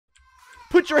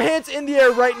Put your hands in the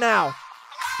air right now.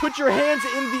 Put your hands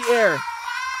in the air.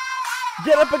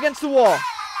 Get up against the wall.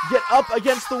 Get up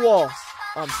against the wall.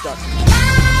 I'm stuck.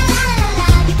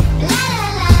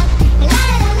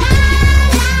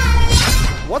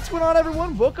 What's going on,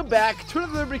 everyone? Welcome back to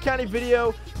another Liberty County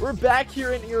video. We're back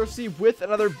here in ERC with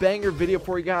another banger video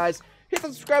for you guys. Hit the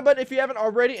subscribe button if you haven't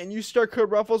already, and use star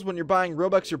code Ruffles when you're buying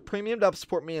Robux or Premium to help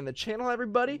support me and the channel,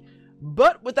 everybody.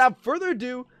 But without further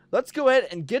ado, let's go ahead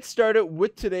and get started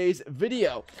with today's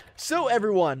video. So,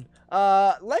 everyone,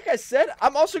 like I said,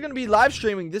 I'm also going to be live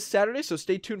streaming this Saturday, so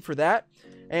stay tuned for that.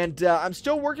 And I'm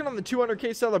still working on the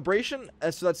 200K celebration,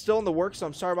 so that's still in the works, so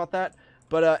I'm sorry about that.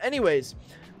 But anyways,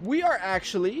 we are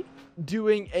actually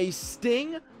doing a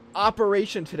sting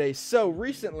operation today. So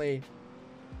recently,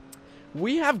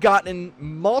 we have gotten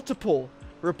multiple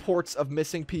reports of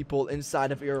missing people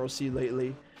inside of ERC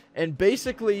lately. And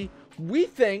basically, we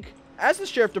think, as the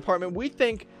sheriff department, we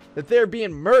think that they're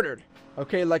being murdered.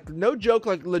 Okay, like no joke,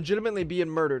 like legitimately being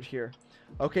murdered here.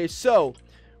 Okay, so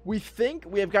we think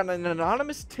we have gotten an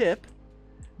anonymous tip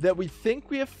that we think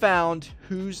we have found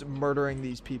who's murdering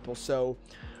these people. So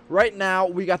right now,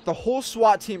 we got the whole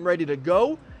SWAT team ready to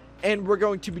go, and we're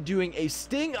going to be doing a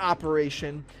sting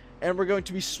operation, and we're going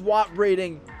to be SWAT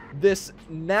raiding this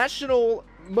national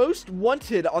most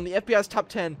wanted on the FBI's top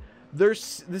 10.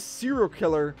 There's this serial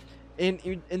killer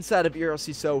inside of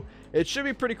ERC, so it should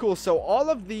be pretty cool. So all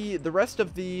of the rest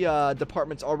of the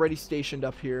departments already stationed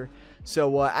up here.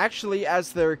 So actually,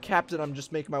 as their captain, I'm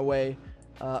just making my way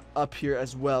up here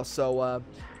as well. So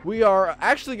we are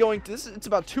actually going to, it's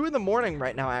about 2 in the morning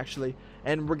right now, actually,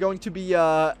 and we're going to be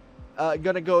gonna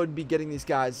go and be getting these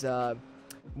guys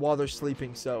while they're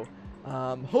sleeping. So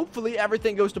hopefully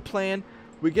everything goes to plan.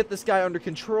 We get this guy under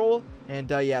control,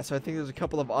 and yeah, so I think there's a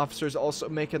couple of officers also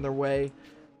making their way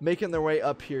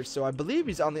up here. So I believe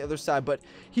he's on the other side, but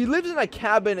he lives in a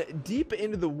cabin deep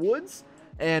into the woods,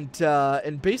 and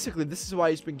basically this is why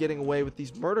he's been getting away with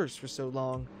these murders for so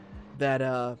long,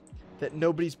 that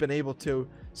nobody's been able to.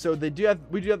 So we do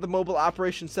have the mobile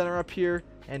operations center up here,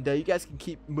 and you guys can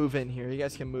keep moving here. You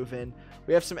guys can move in.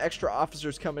 We have some extra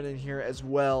officers coming in here as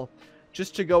well,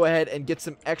 just to go ahead and get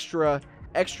some extra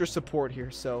support here.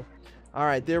 So all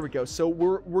right, there we go. So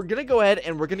we're gonna go ahead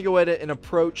and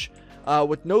approach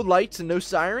with no lights and no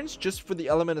sirens, just for the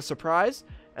element of surprise.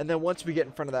 And then once we get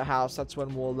in front of the house, that's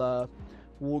when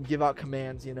we'll give out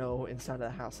commands, you know, inside of the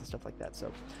house and stuff like that.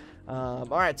 So all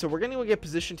right, so we're gonna go get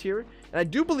positioned here, and I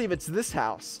do believe it's this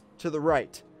house to the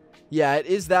right. Yeah, it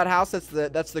is that house.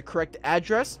 That's the correct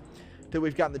address that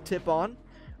we've gotten the tip on.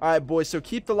 All right, boys, so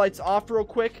keep the lights off real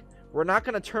quick. We're not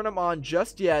gonna turn them on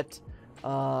just yet.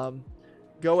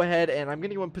 Go ahead, and I'm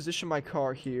gonna go and position my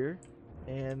car here,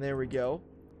 and there we go,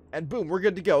 and boom, we're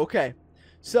good to go. Okay,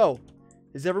 so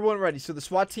is everyone ready? So the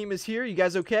SWAT team is here. You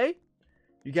guys okay?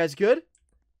 You guys good?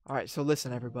 All right, so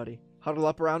listen, everybody, huddle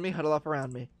up around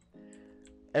me.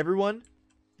 Everyone,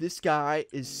 this guy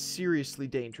is seriously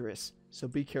dangerous, so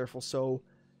be careful. So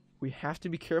we have to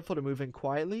be careful to move in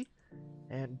quietly,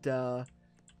 and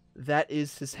that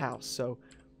is his house. So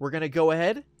we're gonna go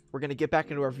ahead, we're gonna get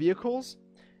back into our vehicles,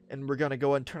 and we're gonna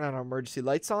go and turn on our emergency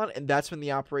lights on, and that's when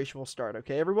the operation will start.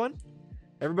 Okay, everyone?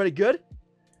 Everybody good?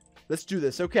 Let's do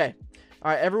this. Okay.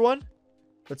 All right, everyone,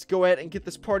 let's go ahead and get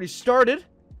this party started.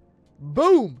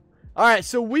 Boom. All right,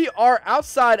 so we are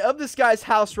outside of this guy's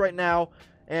house right now,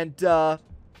 and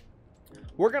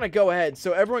we're gonna go ahead.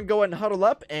 So everyone go ahead and huddle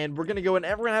up, and we're gonna go and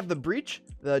everyone have the breach,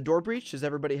 the door breach. Does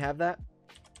everybody have that?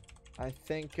 I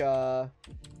think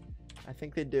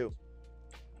they do.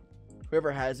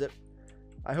 Whoever has it,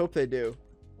 I hope they do.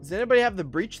 Does anybody have the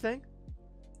breach thing?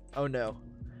 Oh no.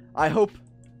 I hope.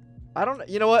 I don't know.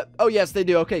 You know what? Oh yes, they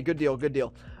do. Okay, good deal. Good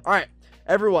deal. All right,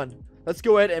 everyone, let's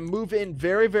go ahead and move in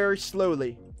very, very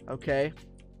slowly. Okay.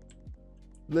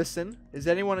 Listen, is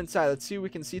anyone inside? Let's see if we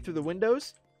can see through the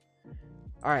windows.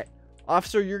 All right,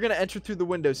 officer, you're gonna enter through the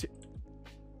windows.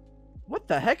 What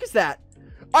the heck is that?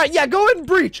 All right, yeah, go ahead and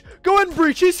breach. Go ahead and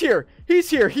breach. He's here. He's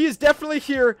here. He is definitely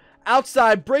here.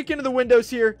 Outside. Break into the windows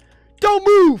here. Don't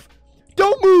move.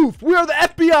 Don't move. We are the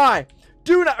FBI.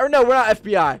 Do not. Or no, we're not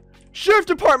FBI. Sheriff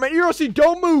Department. ERC.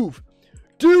 Don't move.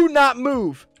 Do not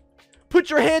move. Put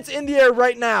your hands in the air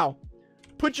right now.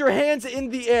 Put your hands in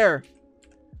the air.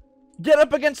 Get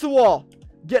up against the wall.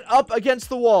 Get up against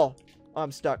the wall. Oh,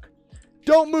 I'm stuck.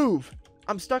 Don't move.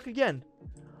 I'm stuck again.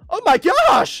 Oh my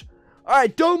gosh. All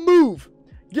right, don't move.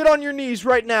 Get on your knees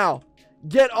right now.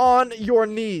 Get on your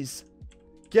knees.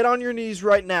 Get on your knees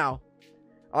right now.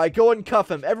 All right, go ahead and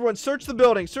cuff him. Everyone, search the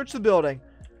building. Search the building.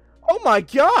 Oh my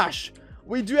gosh.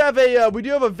 We do have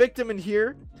a victim in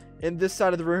here, in this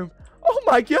side of the room. Oh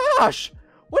my gosh.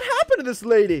 What happened to this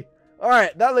lady? All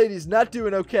right, that lady's not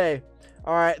doing okay.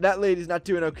 All right, that lady's not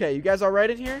doing okay. You guys all right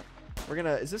in here? We're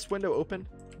gonna, is this window open?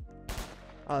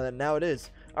 Oh, then now it is.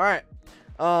 All right.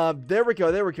 There we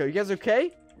go. There we go. You guys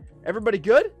okay? Everybody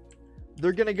good?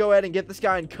 They're gonna go ahead and get this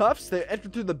guy in cuffs. They enter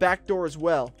through the back door as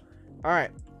well. All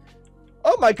right.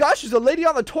 Oh my gosh, there's a lady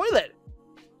on the toilet.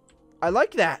 I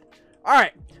like that. All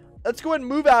right. Let's go ahead and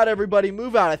move out, everybody.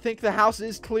 Move out. I think the house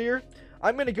is clear.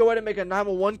 I'm gonna go ahead and make a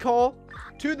 911 call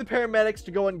to the paramedics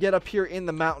to go and get up here in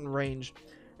the mountain range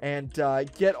and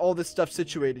get all this stuff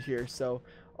situated here. So,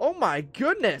 oh my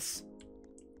goodness.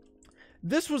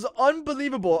 This was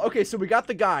unbelievable. Okay, so we got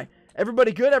the guy.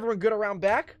 Everybody good? Everyone good around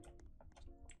back?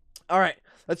 All right.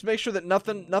 Let's make sure that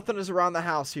nothing is around the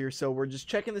house here. So we're just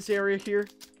checking this area here.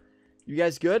 You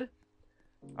guys good?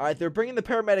 All right, they're bringing the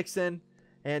paramedics in.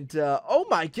 And, oh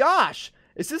my gosh.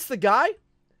 Is this the guy?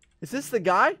 Is this the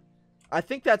guy? I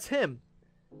think that's him.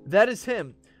 That is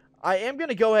him. I am going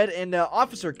to go ahead and,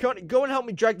 officer, go and help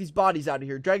me drag these bodies out of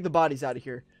here. Drag the bodies out of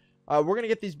here. We're going to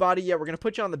get these bodies. Yeah, we're going to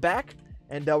put you on the back.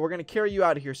 And we're going to carry you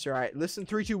out of here, sir. All right, listen,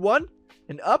 3, 2, 1.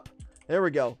 And up. There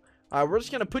we go. All right, we're just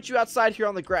going to put you outside here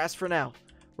on the grass for now.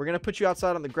 We're going to put you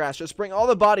outside on the grass. Just bring all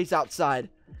the bodies outside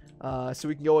so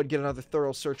we can go and get another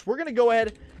thorough search. We're going to go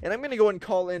ahead, and I'm going to go and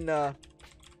call in the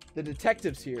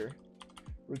detectives here.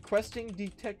 Requesting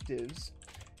detectives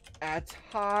at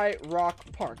High Rock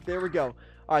Park. There we go.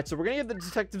 All right, so we're going to get the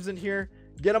detectives in here,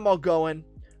 get them all going.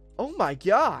 Oh, my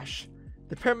gosh.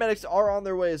 The paramedics are on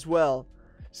their way as well.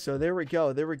 So there we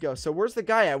go. There we go. So where's the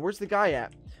guy at? Where's the guy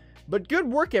at? But good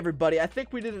work, everybody. I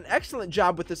think we did an excellent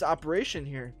job with this operation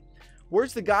here.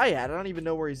 Where's the guy at? I don't even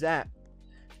know where he's at.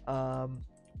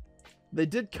 They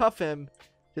did cuff him.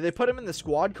 Did they put him in the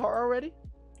squad car already?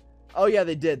 Oh, yeah,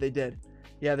 they did. They did.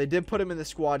 Yeah, they did put him in the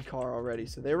squad car already.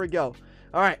 So there we go.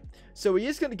 All right. So he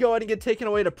is going to go ahead and get taken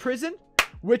away to prison,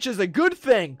 which is a good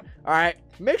thing. All right.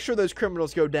 Make sure those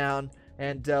criminals go down.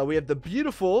 And we have the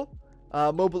beautiful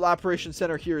mobile operation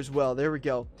center here as well. There we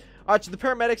go. All right, so the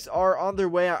paramedics are on their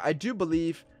way. I do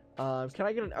believe. Can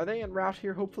I get are they en route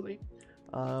here? Hopefully.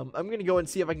 I'm gonna go and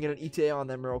see if I can get an ETA on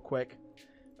them real quick.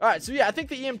 All right, so yeah, I think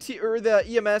the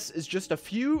EMS is just a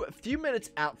few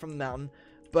minutes out from the mountain,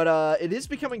 but it is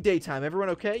becoming daytime. Everyone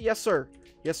okay? Yes, sir.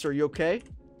 Yes, sir. You okay?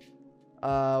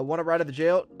 Want to ride at the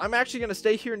jail? I'm actually gonna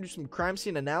stay here and do some crime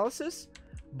scene analysis,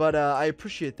 but I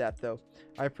appreciate that though.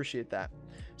 I appreciate that.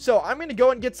 So I'm going to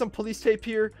go and get some police tape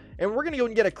here, and we're going to go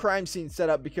and get a crime scene set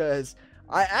up because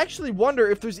I actually wonder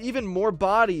if there's even more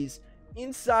bodies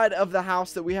inside of the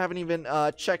house that we haven't even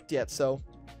checked yet. So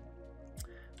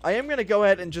I am going to go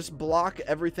ahead and just block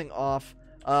everything off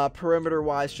perimeter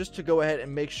wise, just to go ahead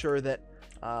and make sure that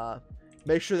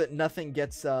nothing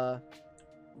gets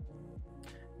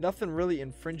nothing really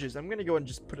infringes. I'm going to go and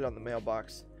just put it on the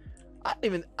mailbox. I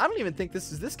don't even think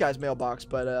this is this guy's mailbox,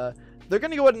 but they're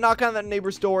gonna go ahead and knock on that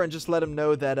neighbor's door and just let him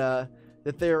know that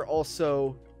that they are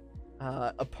also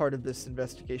a part of this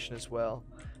investigation as well.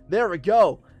 There we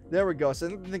go. There we go. So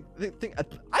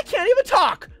I can't even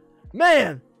talk,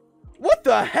 man. What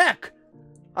the heck?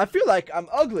 I feel like I'm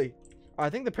ugly. I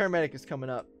think the paramedic is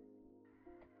coming up.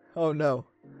 Oh no.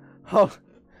 Oh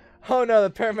no.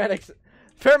 The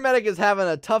paramedic is having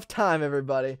a tough time,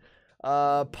 everybody.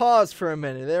 Pause for a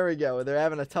minute. There we go. They're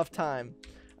having a tough time.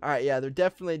 Alright, yeah, they're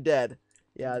definitely dead.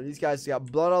 Yeah, these guys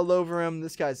got blood all over him.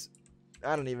 This guy's,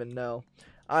 I don't even know.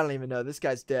 This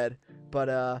guy's dead.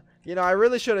 But, you know, I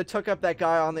really should have took up that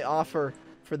guy on the offer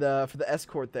for the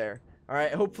escort there.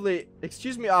 Alright, hopefully,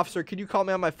 excuse me, officer, could you call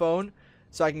me on my phone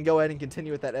so I can go ahead and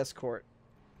continue with that escort?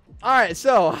 Alright,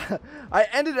 so, I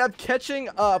ended up catching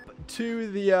up to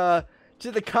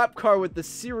the cop car with the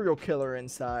serial killer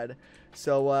inside.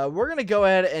 So, we're going to go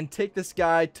ahead and take this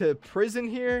guy to prison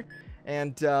here.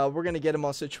 And we're going to get them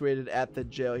all situated at the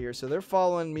jail here. So they're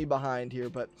following me behind here.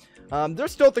 But they're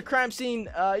still at the crime scene,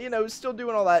 you know, still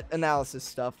doing all that analysis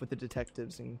stuff with the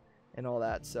detectives and all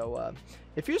that. So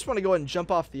if you just want to go ahead and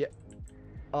jump off the...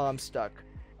 Oh, I'm stuck.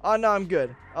 Oh, no, I'm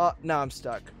good. Now I'm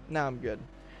stuck. Now I'm good.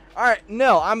 Alright,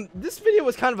 no, this video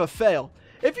was kind of a fail.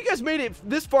 If you guys made it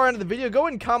this far into the video, go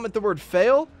ahead and comment the word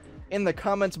fail in the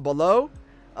comments below.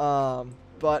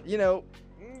 But, you know...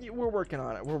 We're working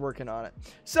on it. We're working on it.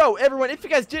 So, everyone, if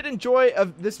you guys did enjoy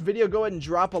this video, go ahead and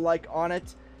drop a like on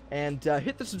it. And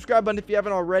hit the subscribe button if you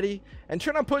haven't already. And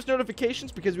turn on post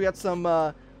notifications because we got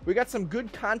some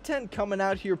good content coming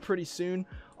out here pretty soon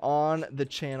on the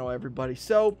channel, everybody.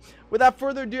 So, without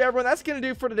further ado, everyone, that's going to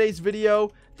do for today's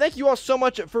video. Thank you all so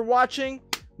much for watching.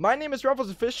 My name is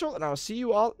RufflesOfficial, and I will see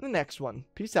you all in the next one.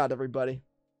 Peace out, everybody.